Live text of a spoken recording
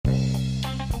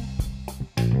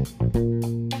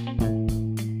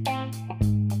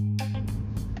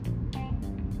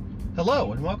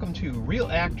Hello, and welcome to Real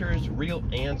Actors, Real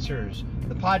Answers,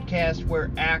 the podcast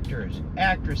where actors,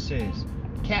 actresses,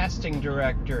 casting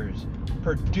directors,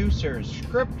 producers,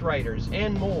 scriptwriters,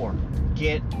 and more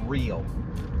get real.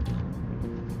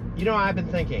 You know, I've been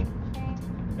thinking,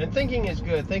 and thinking is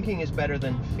good. Thinking is better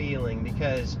than feeling,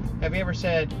 because have you ever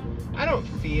said, I don't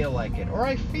feel like it, or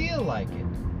I feel like it?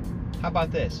 How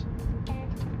about this?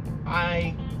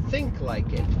 I think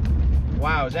like it.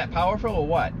 Wow, is that powerful or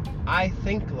what? I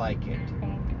think like it.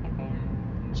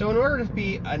 So in order to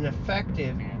be an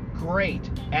effective, great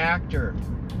actor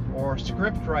or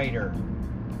scriptwriter,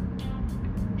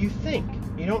 you think,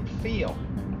 you don't feel.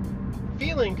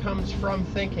 Feeling comes from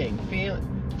thinking.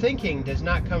 Thinking does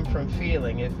not come from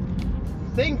feeling. If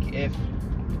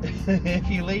if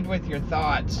you lead with your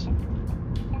thoughts,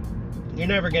 you're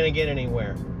never going to get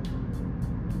anywhere.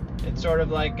 It's sort of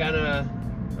like on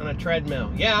a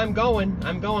treadmill. Yeah, I'm going.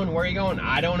 Where are you going?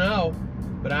 I don't know,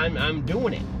 but I'm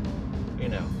doing it, you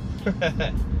know.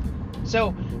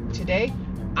 So today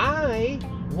I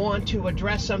want to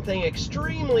address something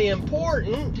extremely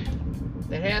important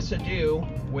that has to do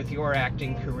with your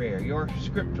acting career, your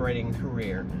scriptwriting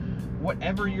career,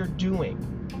 whatever you're doing.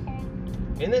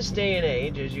 In this day and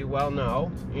age, as you well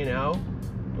know,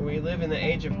 we live in the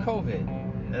age of COVID.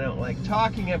 I don't like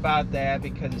talking about that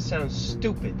because it sounds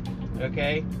stupid,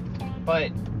 okay?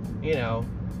 But, the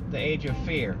age of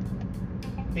fear.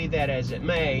 Be that as it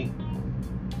may,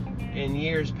 in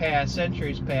years past,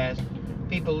 centuries past,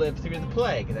 people lived through the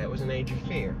plague. That was an age of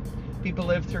fear. People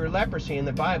lived through leprosy in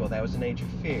the Bible. That was an age of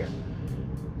fear.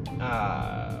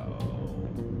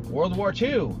 World War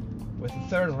II with the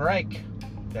Third Reich.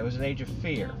 That was an age of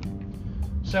fear.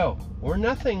 So, we're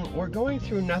going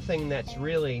through nothing that's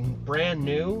really brand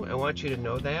new. I want you to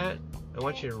know that. I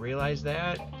want you to realize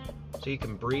that, so you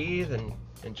can breathe and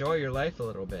enjoy your life a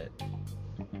little bit.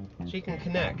 So you can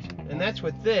connect. And that's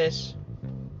what this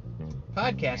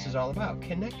podcast is all about,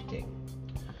 connecting.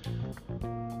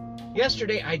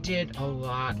 Yesterday I did a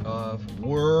lot of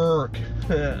work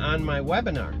on my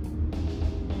webinar.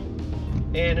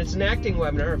 And it's an acting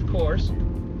webinar, of course.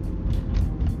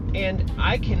 And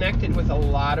I connected with a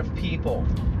lot of people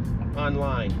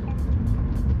online.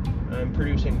 I'm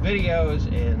producing videos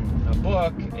and a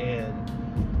book and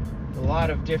a lot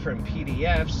of different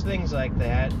PDFs, things like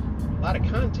that. A lot of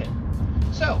content.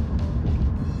 So,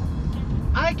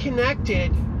 I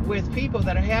connected with people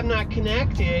that I have not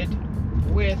connected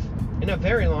with in a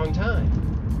very long time.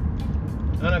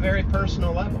 On a very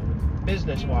personal level,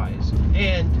 business-wise.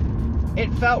 And it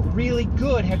felt really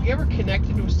good. Have you ever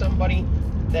connected with somebody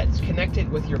that's connected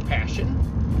with your passion?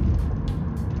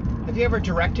 Have you ever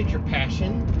directed your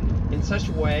passion in such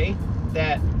a way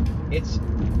that it's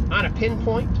on a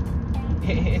pinpoint?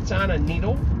 It's on a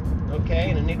needle,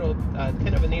 okay? And a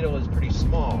pin of a needle is pretty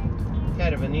small,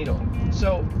 head of a needle.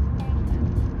 So,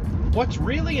 what's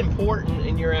really important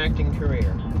in your acting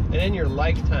career and in your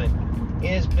lifetime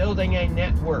is building a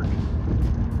network,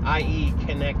 i.e.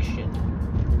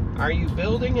 connection. Are you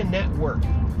building a network,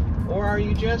 or are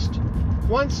you just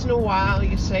once in a while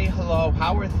you say hello,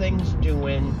 how are things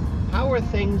doing, how are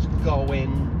things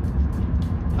going,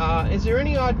 is there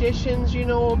any auditions you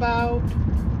know about?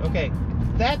 Okay,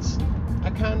 that's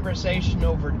a conversation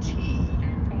over tea,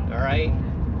 alright?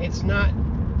 It's not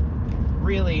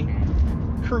really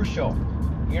crucial.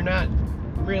 You're not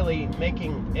really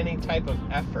making any type of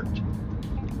effort.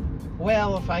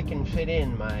 Well, if I can fit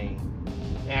in my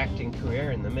acting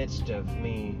career in the midst of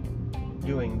me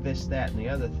doing this, that, and the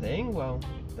other thing, well,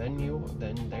 then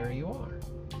there you are.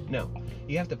 No,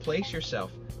 you have to place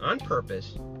yourself on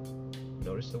purpose.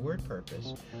 Notice the word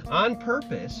purpose. On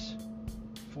purpose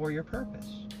for your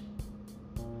purpose.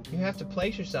 You have to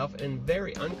place yourself in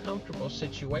very uncomfortable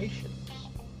situations.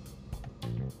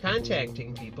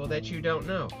 Contacting people that you don't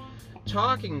know.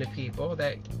 Talking to people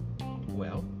that,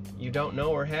 well, you don't know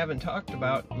or haven't talked to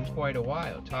in quite a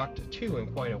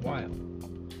while.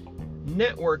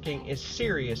 Networking is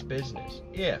serious business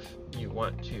if you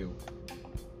want to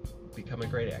become a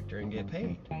great actor and get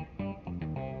paid.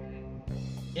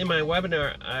 In my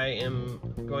webinar, I am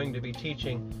going to be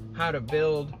teaching how to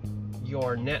build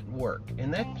your network.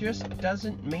 And that just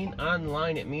doesn't mean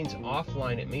online, it means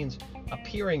offline. It means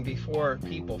appearing before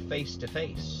people face to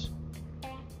face.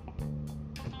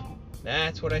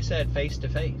 That's what I said, face to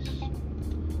face.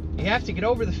 You have to get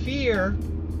over the fear,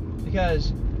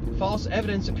 because false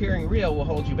evidence appearing real will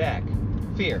hold you back.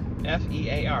 Fear,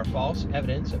 F-E-A-R, false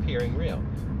evidence appearing real.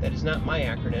 That is not my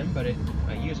acronym, but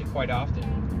I use it quite often.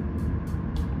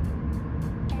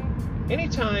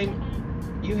 Anytime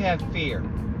you have fear,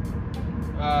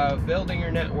 of building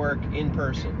your network in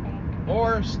person,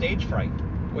 or stage fright,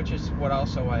 which is what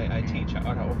also I teach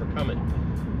how to overcome it,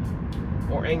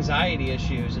 or anxiety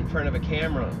issues in front of a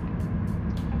camera.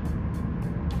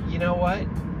 You know what?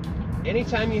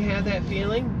 Anytime you have that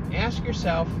feeling, ask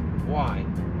yourself why.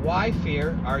 Why,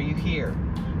 fear, are you here?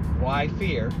 Why,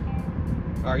 fear,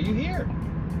 are you here?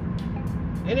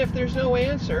 And if there's no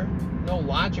answer, no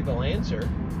logical answer,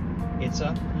 it's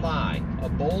a lie, a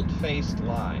bold-faced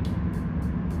lie.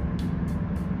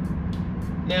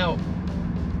 Now,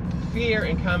 fear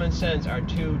and common sense are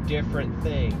two different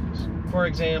things. For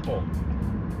example,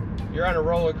 you're on a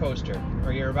roller coaster,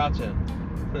 or you're about to.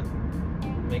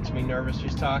 Makes me nervous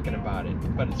just talking about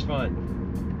it, but it's fun.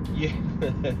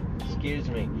 Excuse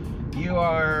me. You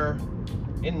are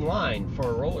in line for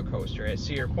a roller coaster at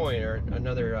Cedar Point or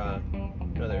another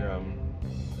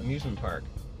amusement park,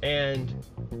 and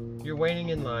you're waiting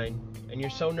in line, and you're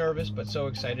so nervous but so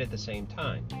excited at the same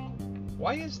time.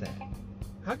 Why is that?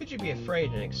 How could you be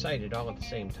afraid and excited all at the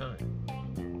same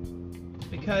time?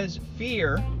 Because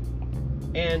fear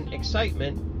and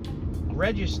excitement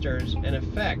registers and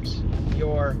affects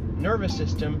your nervous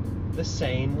system the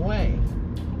same way.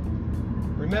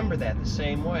 Remember that, the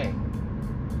same way.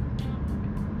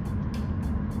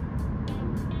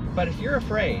 But if you're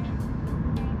afraid,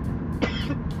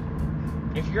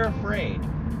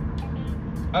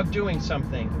 of doing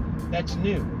something that's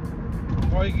new,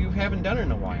 or you haven't done it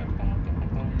in a while,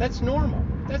 that's normal.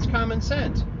 That's common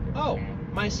sense. Oh,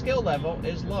 my skill level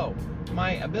is low.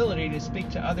 My ability to speak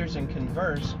to others and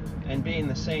converse and be in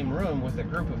the same room with a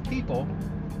group of people,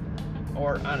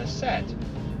 or on a set,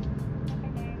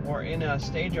 or in a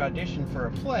stage audition for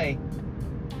a play,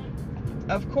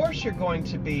 of course you're going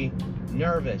to be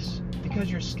nervous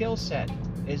because your skill set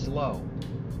is low.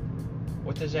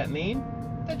 What does that mean?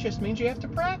 That just means you have to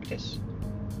practice.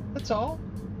 That's all.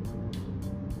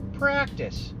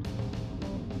 Practice.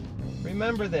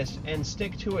 Remember this and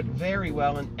stick to it very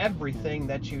well in everything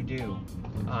that you do,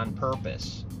 on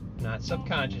purpose, not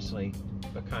subconsciously,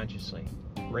 but consciously.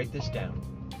 Write this down.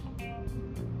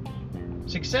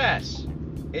 Success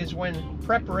is when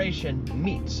preparation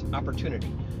meets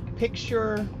opportunity.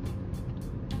 Picture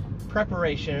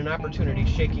preparation and opportunity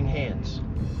shaking hands.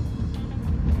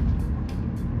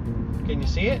 Can you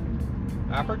see it?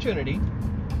 Opportunity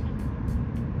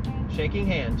shaking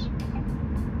hands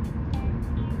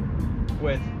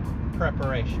with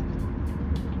preparation.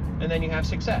 And then you have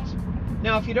success.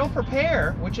 Now, if you don't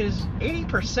prepare, which is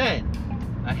 80%,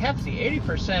 a hefty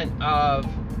 80% of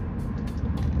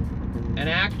an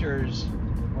actor's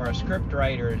or a script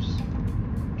writer's,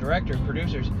 director,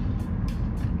 producer's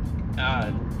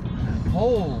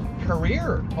whole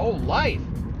career, whole life,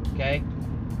 okay,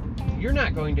 you're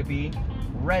not going to be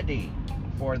ready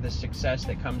for the success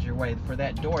that comes your way, for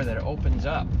that door that opens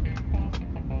up.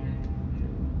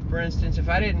 For instance, if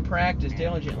I didn't practice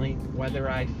diligently, whether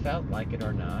I felt like it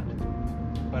or not,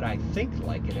 but I think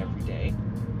like it every day,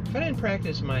 if I didn't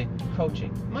practice my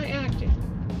coaching, my acting,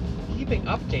 keeping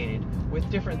updated with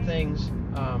different things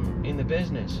in the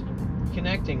business,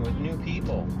 connecting with new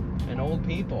people and old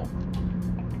people,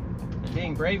 and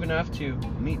being brave enough to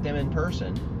meet them in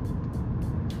person,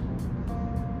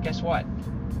 guess what?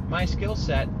 My skill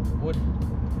set would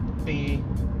be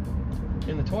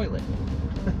in the toilet.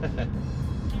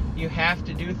 You have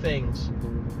to do things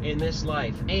in this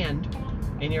life and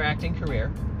in your acting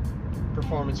career,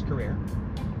 performance career,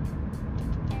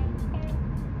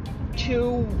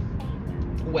 to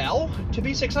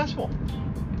be successful.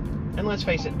 And let's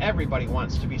face it, everybody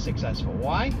wants to be successful.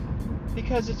 Why?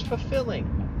 Because it's fulfilling.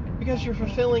 Because you're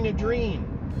fulfilling a dream.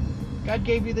 God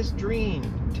gave you this dream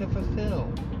to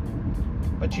fulfill.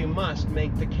 But you must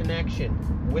make the connection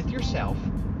with yourself,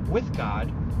 with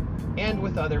God, and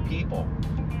with other people.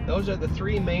 Those are the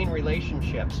three main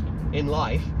relationships in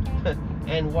life,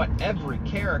 and what every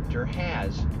character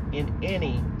has in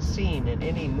any scene, in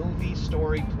any movie,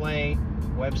 story, play,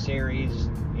 web series,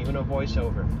 even a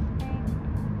voiceover.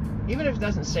 Even if it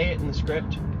doesn't say it in the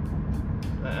script,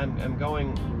 I'm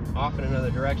going off in another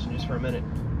direction just for a minute,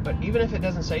 but even if it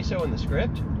doesn't say so in the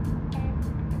script,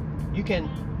 you can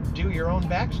do your own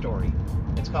backstory.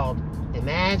 It's called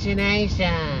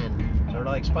imagination, sort of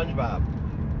like SpongeBob.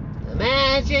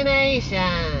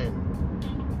 Imagination,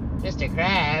 Mr.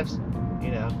 Krabs,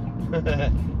 you know.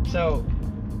 So,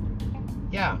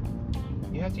 yeah,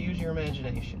 you have to use your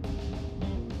imagination.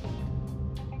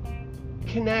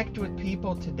 Connect with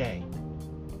people today.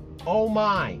 Oh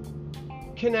my,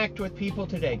 connect with people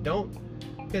today. Don't,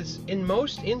 because in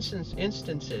most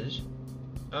instances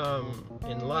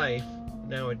in life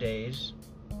nowadays,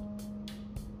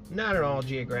 not in all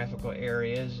geographical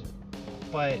areas,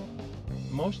 but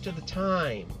most of the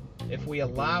time, if we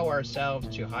allow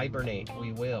ourselves to hibernate,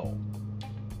 we will.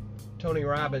 Tony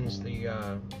Robbins,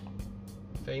 the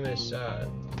famous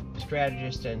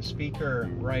strategist and speaker,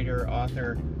 writer,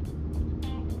 author,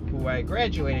 who I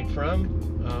graduated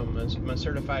from, I'm a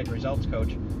certified results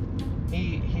coach,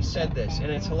 he said this,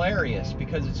 and it's hilarious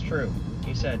because it's true.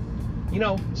 He said,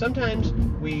 sometimes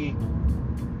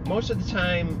most of the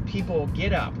time, people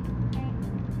get up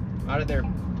out of their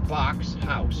box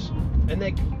house, and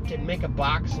they make a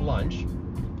box lunch,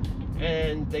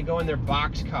 and they go in their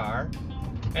box car,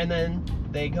 and then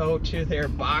they go to their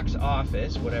box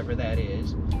office, whatever that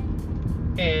is,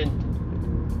 and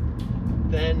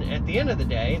then at the end of the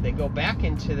day, they go back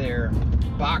into their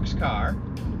box car,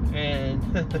 and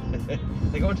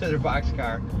they go into their box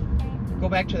car, go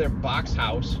back to their box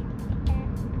house,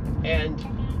 and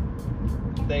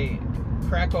they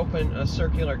crack open a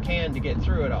circular can to get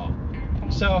through it all.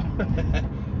 So,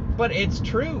 but it's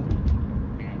true.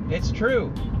 It's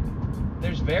true.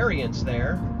 There's variance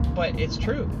there, but it's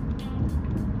true.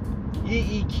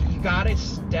 You gotta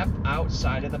step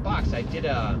outside of the box.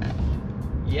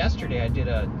 Yesterday I did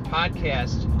a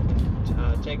podcast,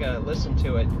 take a listen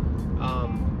to it,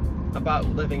 about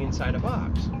living inside a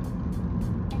box.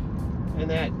 And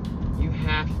that you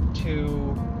have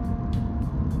to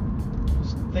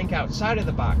think outside of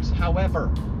the box. However,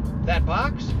 that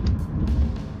box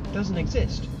doesn't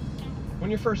exist. When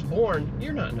you're first born,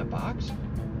 you're not in a box.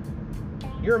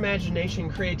 Your imagination,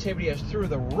 creativity is through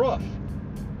the roof.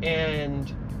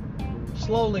 And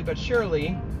slowly but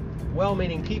surely,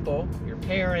 well-meaning people, your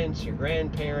parents, your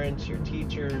grandparents, your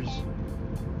teachers,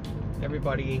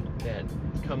 everybody that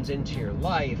comes into your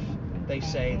life, they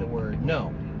say the word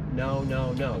no. No,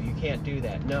 no, no, you can't do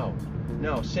that. No,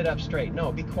 no, sit up straight.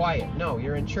 No, be quiet. No,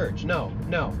 you're in church. No,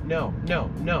 no, no, no,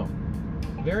 no.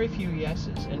 Very few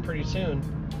yeses, and pretty soon,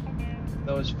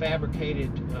 those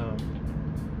fabricated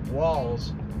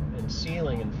walls and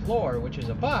ceiling and floor, which is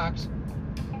a box,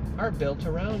 are built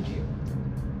around you.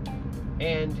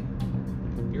 And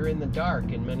you're in the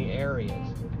dark in many areas.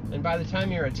 And by the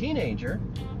time you're a teenager,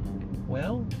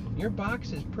 well, your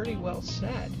box is pretty well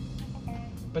set.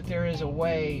 But there is a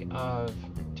way of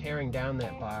tearing down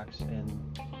that box and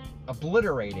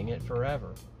obliterating it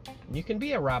forever. You can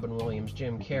be a Robin Williams,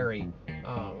 Jim Carrey,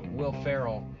 Will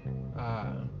Ferrell,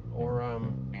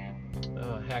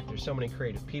 heck, there's so many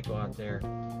creative people out there.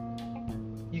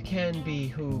 You can be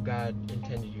who God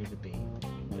intended you to be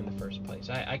in the first place.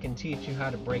 I can teach you how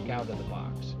to break out of the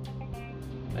box.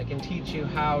 I can teach you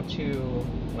how to,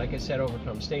 like I said,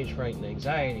 overcome stage fright and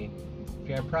anxiety. If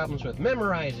you have problems with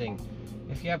memorizing,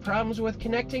 if you have problems with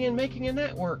connecting and making a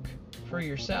network for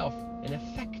yourself, an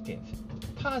effective,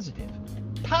 positive,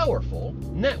 powerful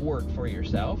network for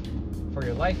yourself, for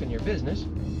your life and your business,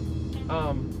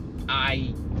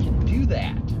 I can do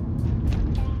that.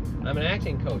 I'm an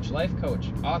acting coach, life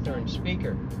coach, author, and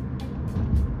speaker.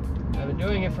 I've been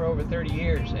doing it for over 30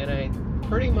 years, and I've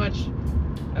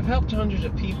helped hundreds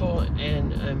of people,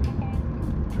 and I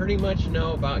pretty much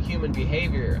know about human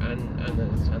behavior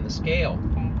on the scale.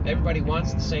 Everybody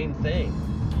wants the same thing.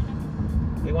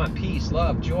 They want peace,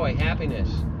 love, joy,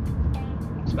 happiness,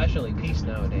 especially peace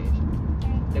nowadays.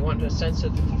 They want a sense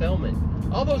of fulfillment.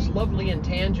 All those lovely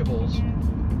intangibles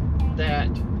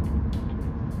that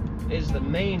is the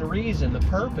main reason, the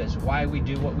purpose why we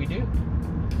do what we do.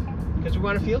 Because we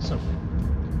want to feel something.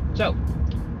 So,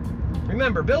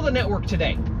 remember, build a network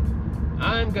today.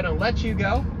 I'm going to let you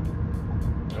go.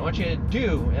 I want you to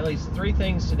do at least 3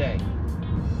 things today.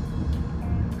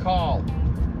 Call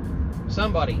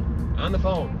somebody on the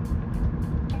phone.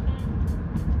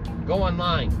 Go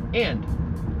online. And,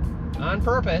 on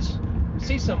purpose,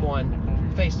 see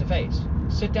someone face to face.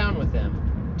 Sit down with them.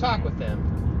 Talk with them.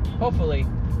 Hopefully,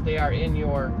 they are in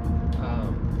your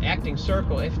acting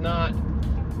circle. If not,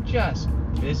 just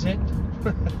visit.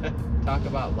 Talk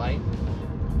about life.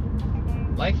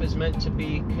 Life is meant to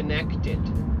be connected.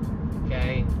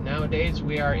 Okay? Nowadays,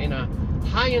 we are in a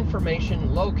high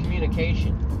information, low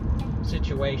communication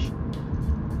situation.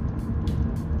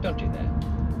 Don't do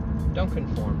that. Don't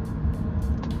conform.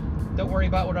 Don't worry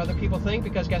about what other people think,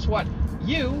 because guess what?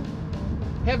 You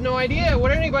have no idea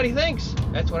what anybody thinks.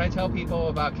 That's what I tell people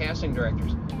about casting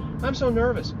directors. I'm so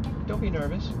nervous. Don't be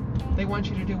nervous. They want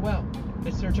you to do well.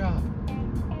 It's their job.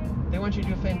 They want you to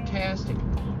do fantastic.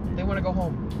 They want to go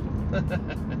home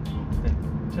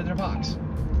to their box.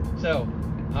 So,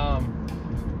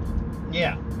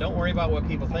 yeah, don't worry about what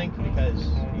people think, because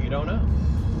you don't know.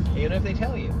 Even if they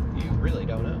tell you, you really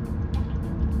don't know.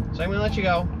 So I'm going to let you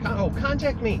go.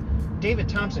 Contact me.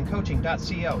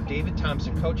 DavidThompsonCoaching.co.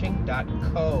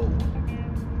 DavidThompsonCoaching.co.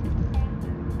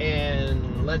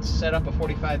 and let's set up a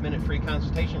 45-minute free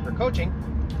consultation for coaching,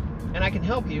 and I can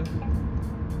help you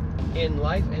in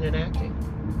life and in acting.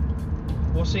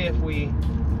 We'll see if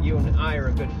you and I are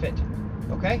a good fit.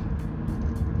 Okay?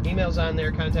 Email's on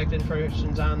there, contact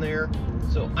information's on there.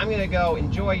 So I'm going to go.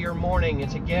 Enjoy your morning.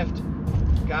 It's a gift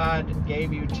God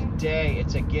gave you today.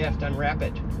 It's a gift. Unwrap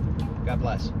it. God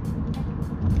bless.